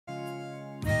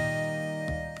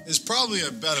There's probably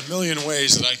about a million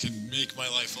ways that I can make my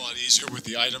life a lot easier with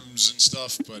the items and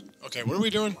stuff, but okay, what are we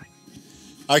doing?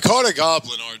 I caught a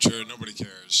Goblin Archer, nobody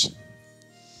cares.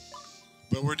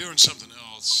 But we're doing something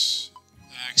else.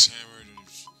 Axe hammer,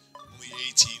 there's only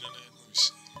 18 on it. Let me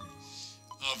see.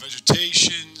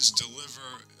 Vegetations,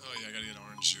 deliver. Oh yeah, I gotta get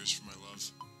orange juice for my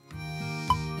love.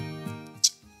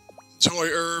 Toy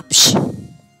herbs.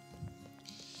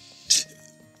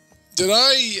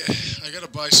 I gotta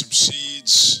buy some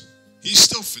seeds. He's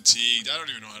still fatigued. I don't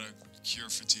even know how to cure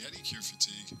fatigue. How do you cure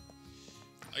fatigue?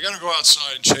 I gotta go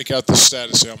outside and check out the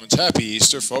status ailments. Happy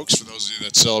Easter, folks, for those of you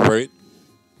that celebrate.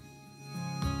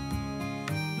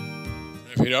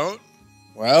 If you don't,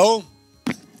 well,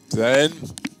 then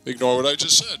ignore what I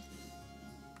just said.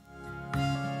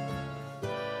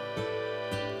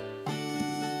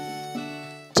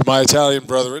 To my Italian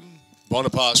brethren, Buona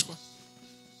Pasqua.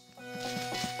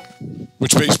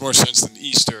 Which makes more sense than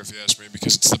Easter, if you ask me,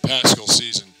 because it's the Paschal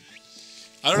season.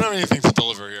 I don't have anything to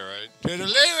deliver here, right? To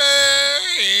deliver!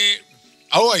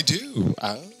 Oh, I do.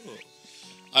 Oh.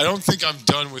 I don't think I'm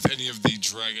done with any of the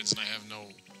dragons, and I have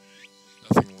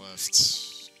nothing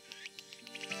left.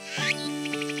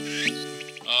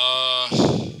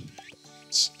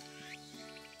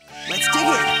 Let's dig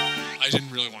it. I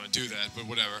didn't really want to do that, but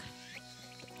whatever.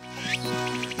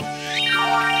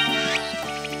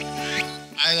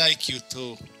 I like you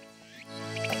too.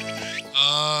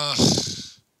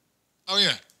 Oh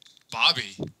yeah,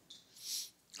 Bobby.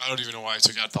 I don't even know why I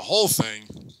took out the whole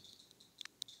thing.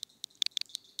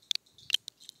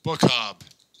 Book Hob.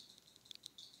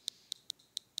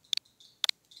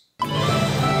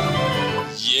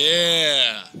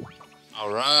 Yeah.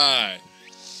 All right.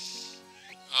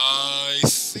 I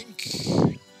think.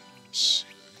 Let's see.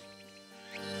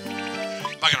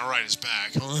 I'm not gonna ride his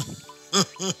back, huh?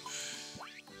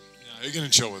 Yeah, you're gonna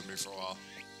chill with me for a while.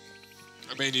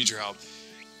 I may need your help.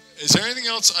 Is there anything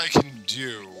else I can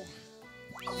do?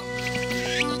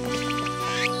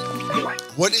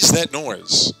 What is that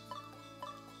noise?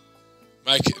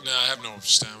 I have no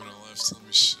stamina left. Let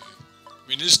me see. I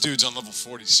mean, this dude's on level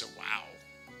 40, so wow.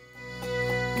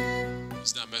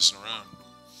 He's not messing around.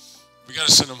 We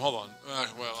gotta send him. Hold on.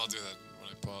 Well, I'll do that when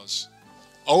I pause.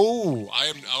 Oh,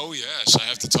 oh yes, I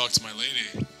have to talk to my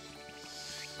lady.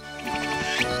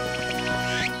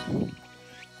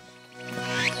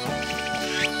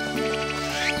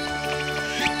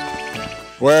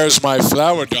 Where's my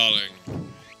flower, darling?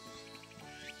 You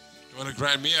want to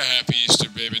grant me a happy Easter,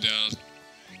 baby doll?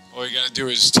 All you gotta do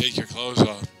is take your clothes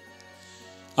off.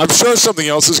 I'm sure something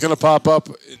else is gonna pop up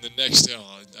in the next.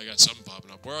 Oh, I got something popping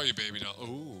up. Where are you, baby doll?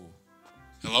 Ooh.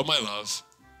 Hello, my love.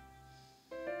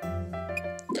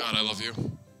 God, I love you.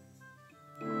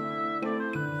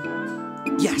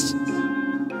 Yes.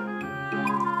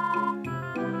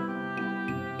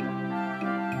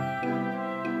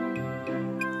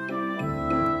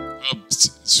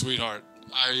 Sweetheart,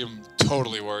 I am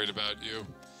totally worried about you.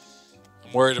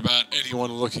 I'm worried about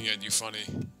anyone looking at you funny.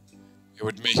 It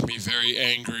would make me very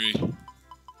angry.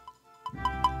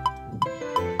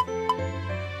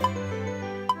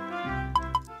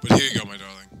 But here you go, my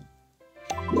darling.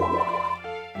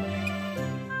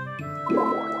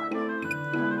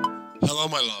 Hello,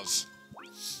 my love.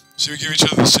 So we give each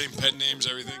other the same pet names,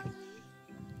 everything?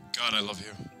 God, I love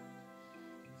you.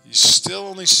 He's still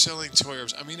only selling toy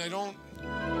herbs. I mean, I don't...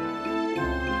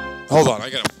 Hold on, I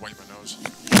gotta wipe my nose.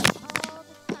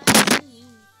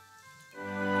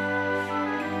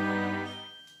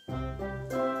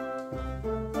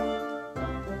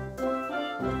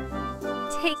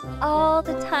 Take all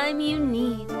the time you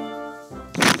need.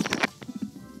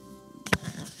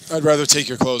 I'd rather take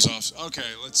your clothes off.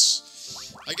 Okay,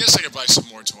 let's... I guess I could buy some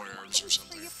more toy herbs or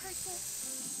something.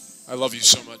 I love you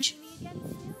so much.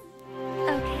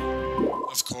 Okay.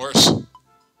 Of course.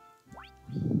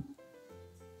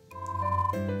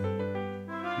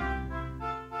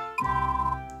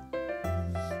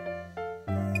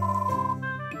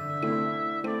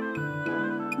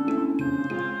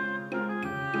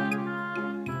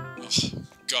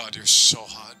 God, you're so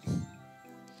hot.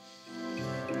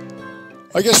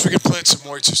 I guess we could plant some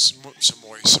more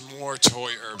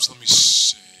toy herbs. Let me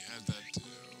see. Had that.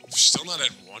 Still not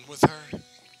at 1 with her.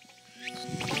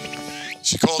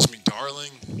 She calls me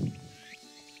darling.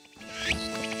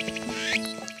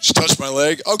 She touched my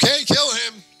leg. Okay, kill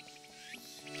him.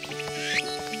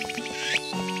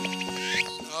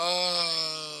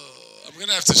 I'm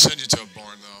gonna have to send you to a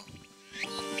barn though.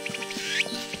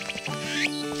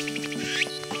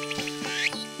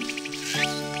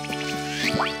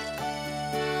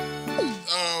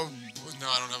 No,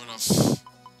 I don't have enough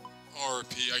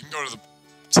RP. I can go to the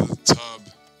tub.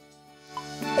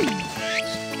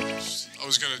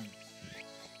 was gonna...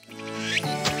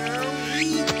 There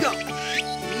we go.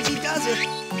 Easy does it.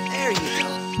 There you go.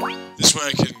 This way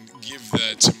I can give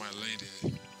that to my lady.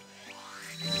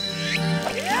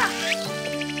 Yeah.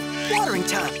 Watering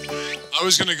time. I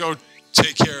was gonna go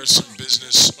take care of some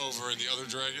business over in the other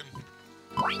dragon.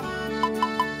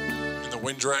 In the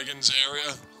Wind Dragons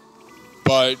area.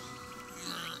 But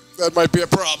that might be a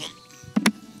problem.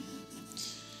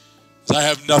 I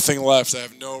have nothing left. I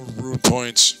have no Rune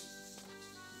points.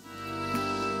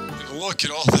 And look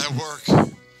at all that work.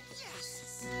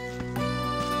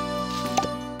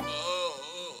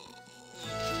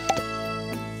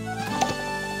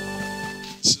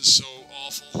 This is so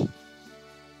awful.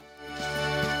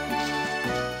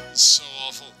 It's so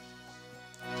awful.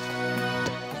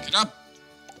 Pick it up.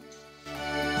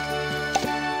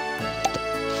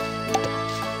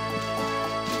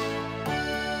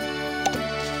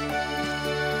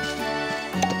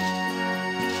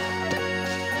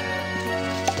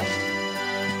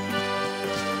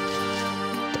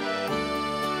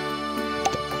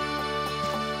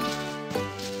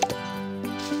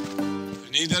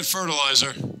 Need that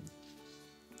fertilizer.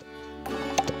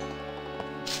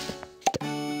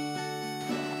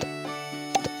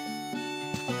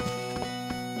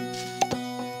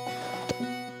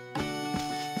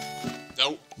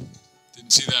 Nope.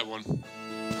 Didn't see that one.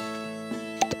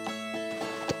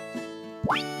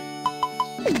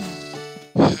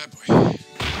 Ah, boy.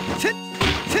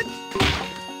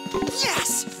 Yes.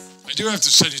 I do have to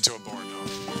send you to a barn, though.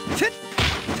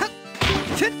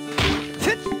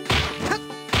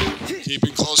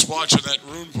 Keeping close watch on that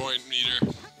Rune point meter.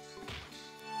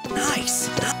 Nice.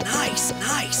 Nice.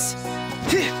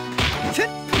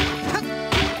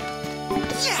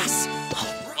 Yes.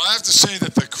 Well, I have to say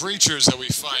that the creatures that we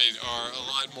fight are a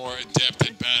lot more adept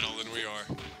at battle than we are.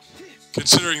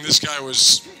 Considering this guy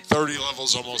was 30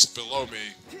 levels almost below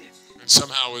me, and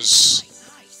somehow was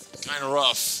kind of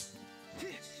rough.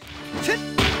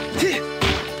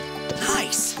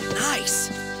 Nice.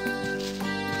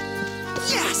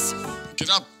 Yes. Get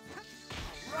up.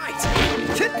 Right.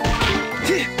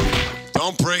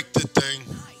 Don't break the thing.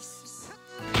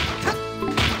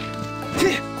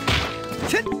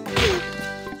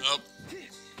 Up.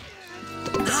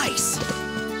 Nice.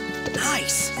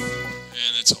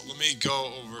 And it's let me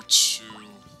go over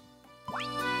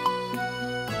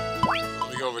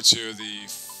to the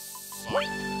fire.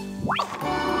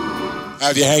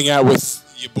 Have you hang out with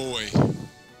your boy.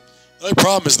 The only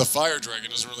problem is the fire dragon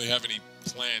doesn't really have any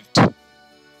plant.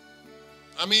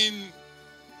 I mean,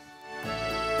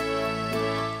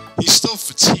 he's still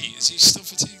fatigued. Is he still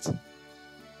fatigued?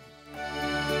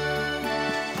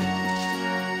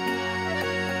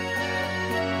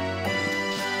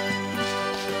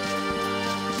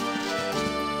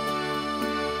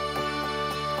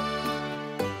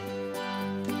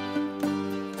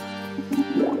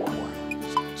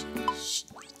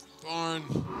 Barn.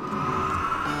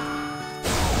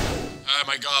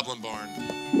 My goblin barn.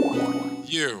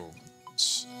 You.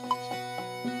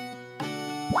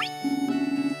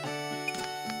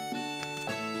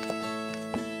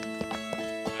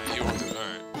 You won't do it.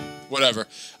 Alright. Whatever.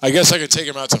 I guess I could take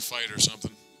him out to fight or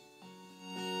something.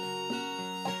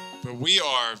 But we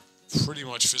are pretty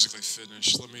much physically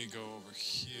finished. Let me go over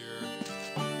here.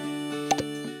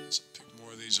 Let's pick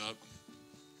more of these up.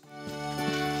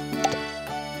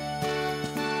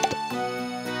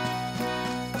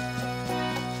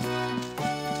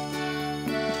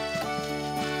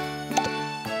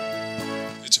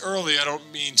 Early, I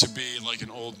don't mean to be like an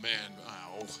old man.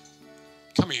 Ow.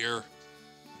 Come here.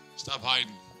 Stop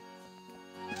hiding.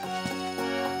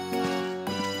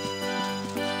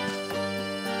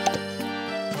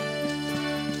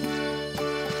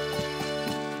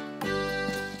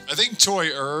 I think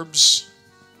toy herbs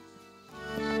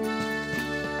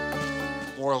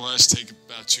more or less take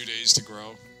about 2 days to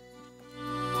grow.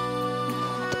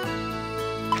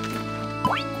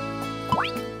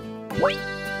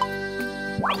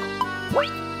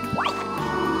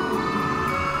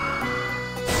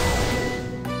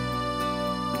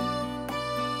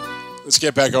 Let's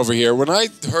get back over here. When I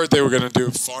heard they were going to do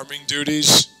farming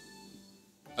duties,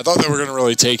 I thought they were going to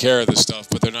really take care of this stuff,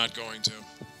 but they're not going to.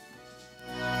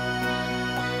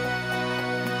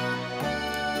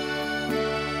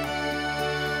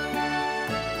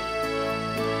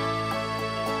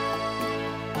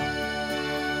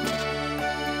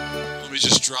 Let me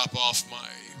just drop off my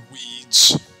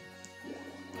weeds.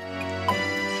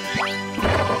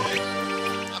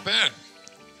 Not bad.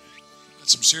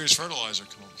 That's some serious fertilizer.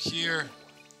 Come over here.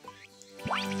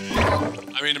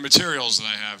 I mean, the materials that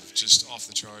I have, just off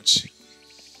the charts.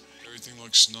 Everything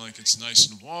looks like it's nice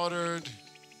and watered.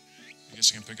 I guess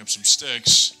I can pick up some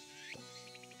sticks.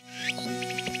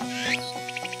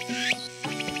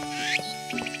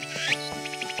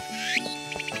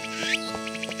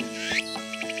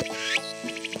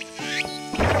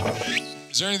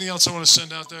 Is there anything else I want to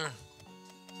send out there?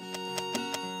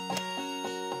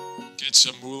 Get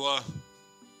some moolah.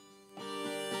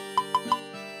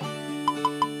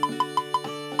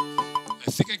 I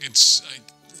think I can...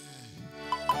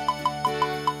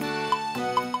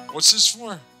 What's this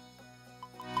for?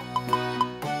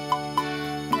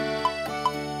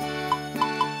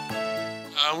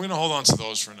 I'm going to hold on to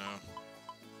those for now.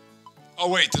 Oh,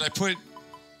 wait, did I put...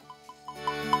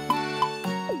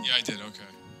 Yeah, I did, okay.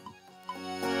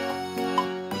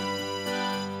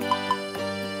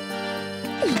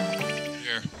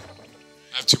 Here.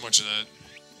 I have too much of that.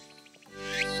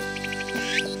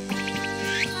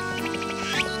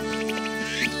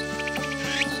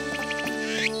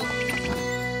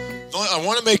 I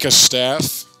want to make a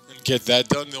staff and get that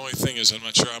done. The only thing is I'm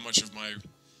not sure how much of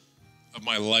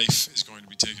my life is going to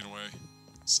be taken away.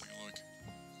 Let's take a look.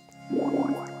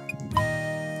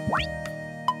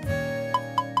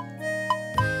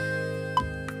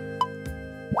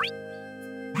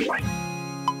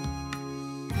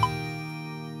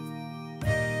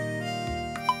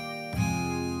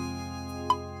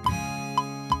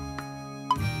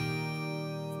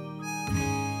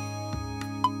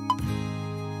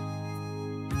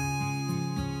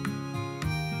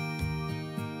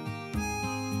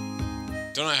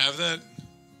 Don't I have that?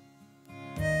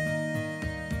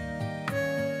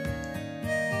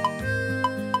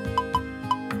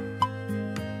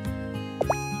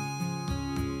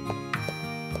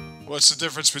 What's the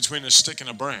difference between a stick and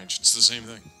a branch? It's the same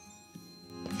thing.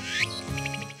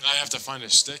 I have to find a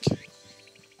stick.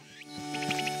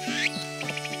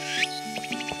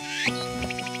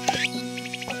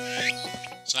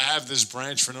 So I have this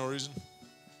branch for no reason.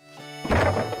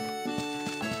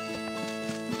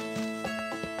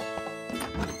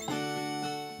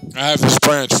 I have this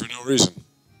branch for no reason.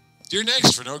 You're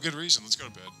next for no good reason. Let's go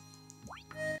to bed.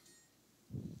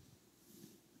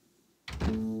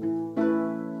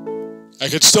 I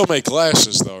could still make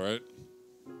glasses, though, right?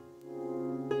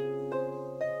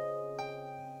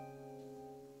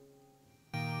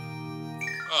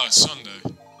 Oh, it's Sunday.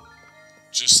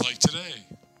 Just like today.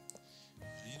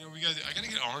 You know, I gotta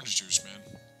get orange juice, man.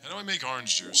 How do I make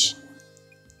orange juice?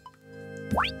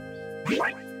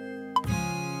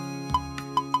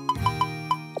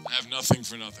 I have nothing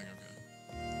for nothing, okay.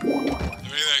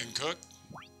 Anything I can cook?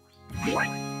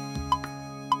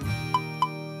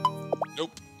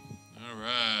 Nope.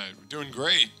 Alright, we're doing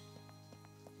great.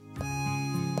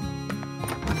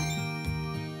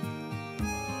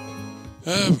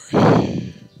 I've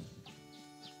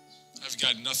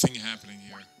got nothing happening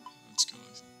here. Let's go.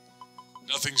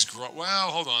 Nothing's growing. Well,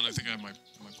 hold on. I think I have my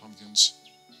pumpkins.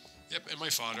 Yep, and my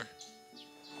fodder.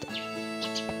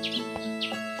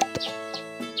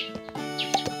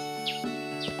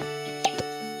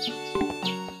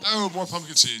 Oh, more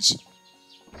pumpkin seeds.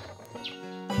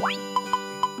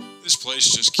 This place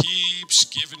just keeps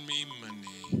giving me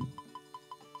money.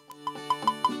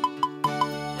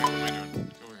 Wait, what am I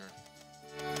doing? Go over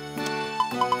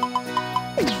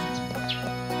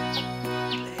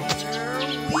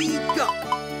There we go.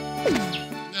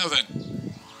 here. Now then.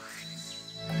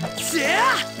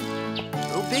 Yeah!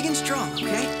 Go big and strong,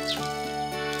 okay?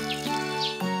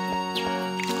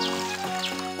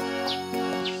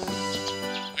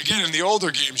 Again, in the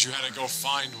older games, you had to go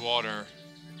find water.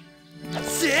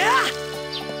 Yeah!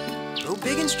 Go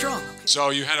big and strong, okay? So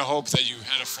you had to hope that you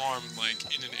had a farm,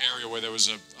 like, in an area where there was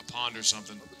a pond or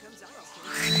something.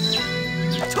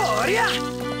 Toria!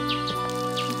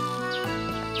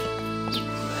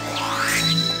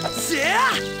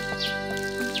 Yeah!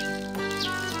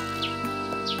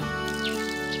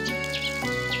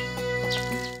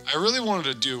 I really wanted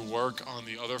to do work on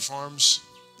the other farms.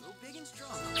 Go big and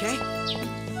strong, okay?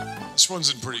 This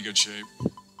one's in pretty good shape. All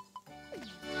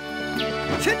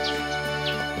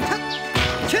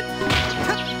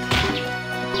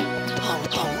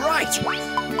right.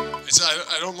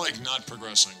 I don't like not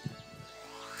progressing.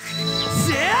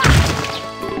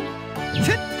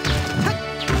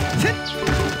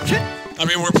 I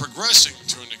mean, we're progressing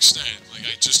to an extent. Like,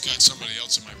 I just got somebody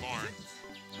else in my barn.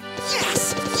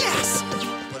 Yes, yes.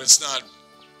 But it's not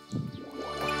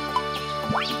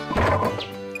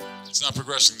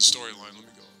progressing the storyline. Let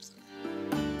me go up there.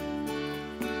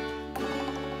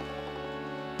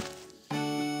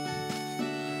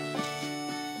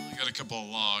 I got a couple of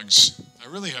logs. I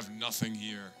really have nothing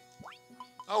here.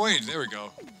 Oh, wait, there we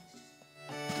go.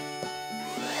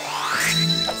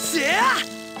 Yeah!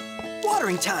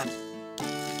 Watering time.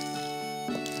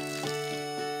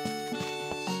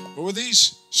 What were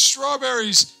these?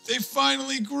 Strawberries! They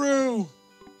finally grew!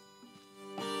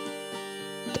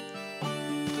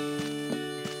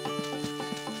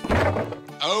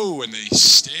 Oh, and they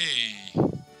stay.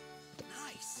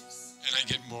 Nice. And I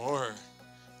get more.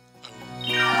 Oh.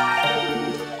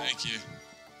 Thank you.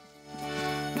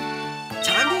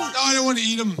 Time to No, I don't want to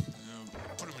eat them. No,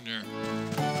 put them in there.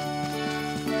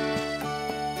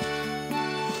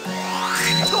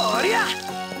 Oh, yeah.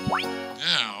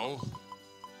 Now,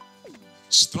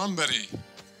 strawberry.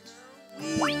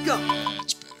 We go.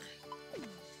 That's better.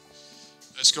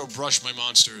 Let's go brush my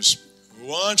monsters.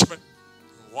 Watch them.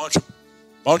 Watch them.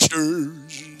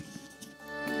 Monsters.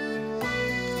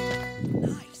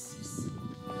 Nice.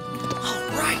 All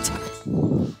right.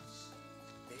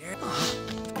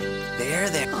 There.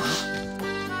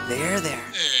 There.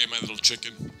 Hey, my little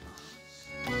chicken.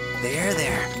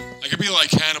 There. I could be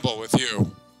like Hannibal with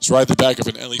you. Just ride the back of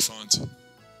an elephant.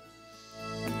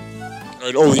 Or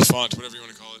an olifant, whatever you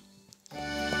want to call it.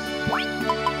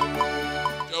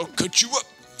 Oh, cut you up.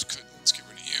 Let's get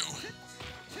rid of you.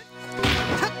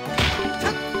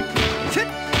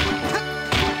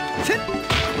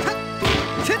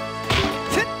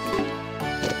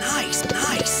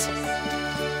 Nice.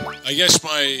 I guess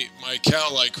my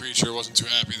cow-like creature wasn't too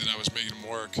happy that I was making him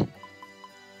work.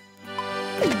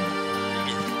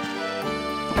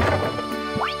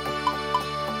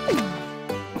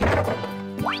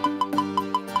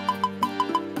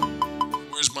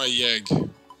 Where's my egg?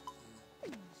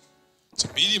 It's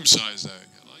a medium-sized egg.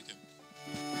 I like it.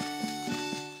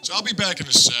 So I'll be back in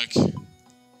a sec. No.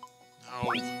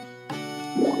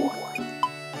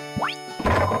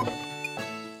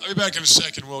 I'll be back in a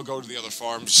second. We'll go to the other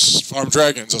farms. Farm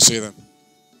dragons. I'll see you then.